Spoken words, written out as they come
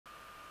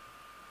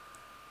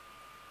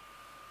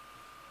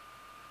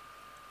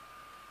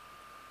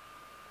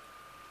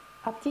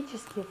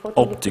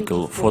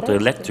Optical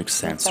photoelectric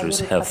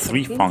sensors have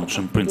three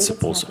function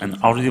principles and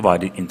are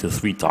divided into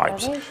three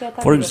types.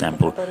 For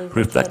example,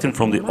 reflecting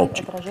from the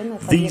object.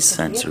 These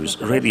sensors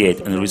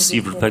radiate and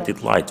receive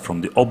reflected light from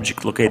the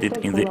object located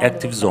in the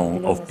active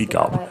zone of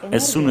pickup.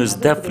 As soon as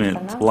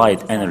definite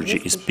light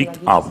energy is picked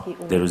up,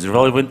 there is a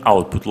relevant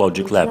output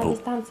logic level.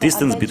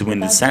 Distance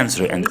between the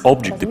sensor and the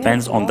object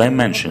depends on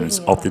dimensions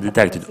of the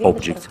detected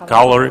object,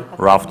 color,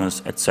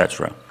 roughness,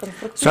 etc.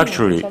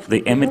 Structurally,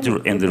 the emitter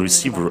and the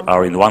receiver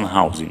are in one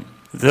housing.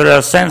 There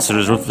are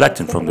sensors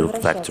reflecting from the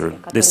reflector.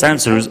 The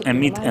sensors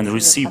emit and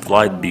receive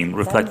light beam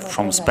reflected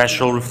from a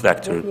special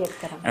reflector,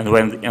 and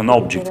when an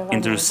object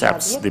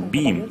intercepts the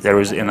beam,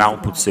 there is an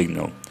output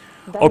signal.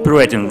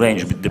 Operating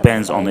range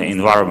depends on the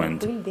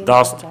environment,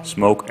 dust,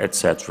 smoke,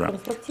 etc.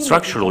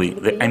 Structurally,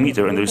 the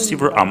emitter and the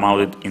receiver are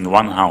mounted in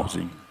one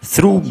housing.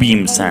 Through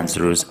beam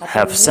sensors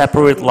have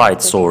separate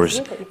light source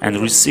and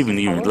receiving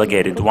unit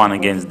located one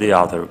against the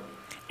other.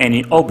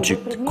 Any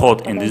object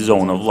caught in the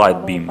zone of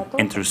light beam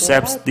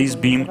intercepts this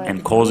beam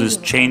and causes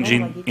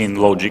changing in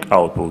logic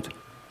output.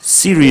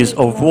 Series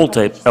of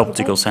wall-type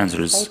optical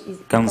sensors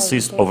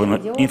consist of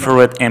an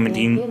infrared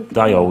emitting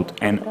diode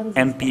and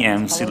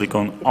NPN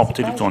silicon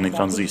optoelectronic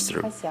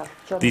transistor.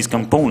 These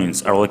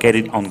components are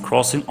located on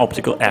crossing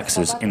optical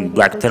axis in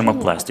black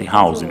thermoplastic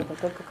housing.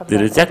 The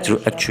detector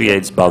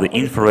actuates by the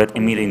infrared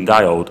emitting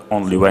diode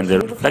only when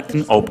the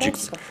reflecting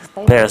objects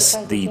pass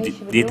the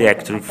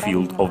detector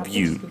field of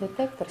view.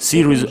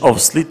 Series of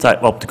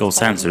slit-type optical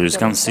sensors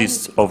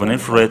consists of an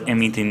infrared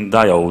emitting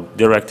diode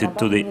directed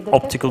to the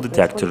optical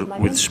detector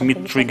with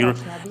Schmidt trigger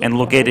and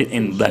located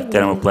in black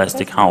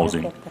thermoplastic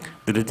housing.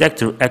 The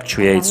detector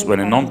actuates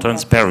when a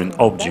non-transparent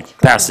object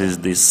passes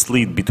the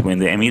slit between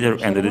the emitter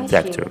and the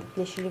detector.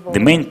 The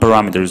main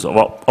parameters of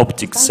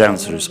optic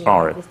sensors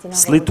are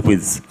slit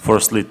width for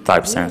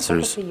slit-type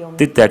sensors,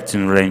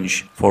 detecting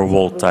range for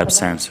wall-type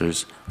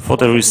sensors,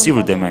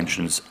 photoreceiver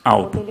dimensions,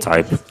 output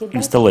type,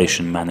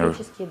 installation manner.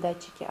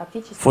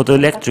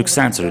 Photoelectric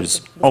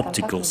sensors,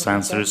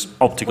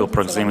 optical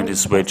proximity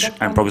switch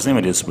and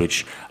proximity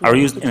switch are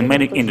used in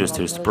many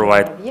industries to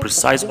provide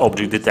precise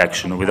object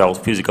detection without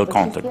physical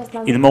contact.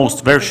 In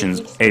most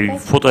versions, a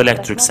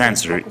photoelectric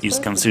sensor is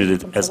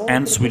considered as an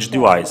end-switch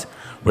device,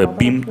 where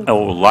beam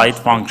or light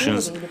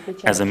functions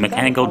as a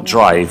mechanical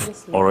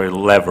drive or a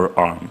lever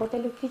arm.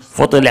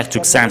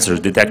 Photoelectric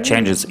sensors detect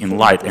changes in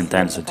light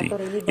intensity.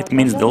 It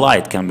means the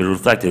light can be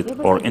reflected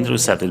or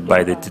intercepted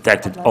by the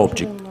detected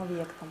object.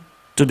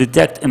 To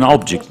detect an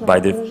object by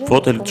the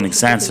photoelectronic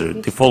sensor,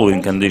 the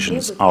following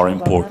conditions are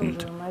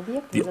important.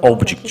 The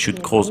object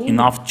should cause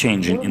enough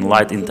change in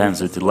light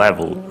intensity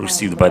level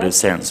received by the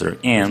sensor,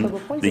 and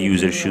the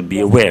user should be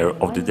aware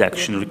of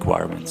detection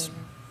requirements.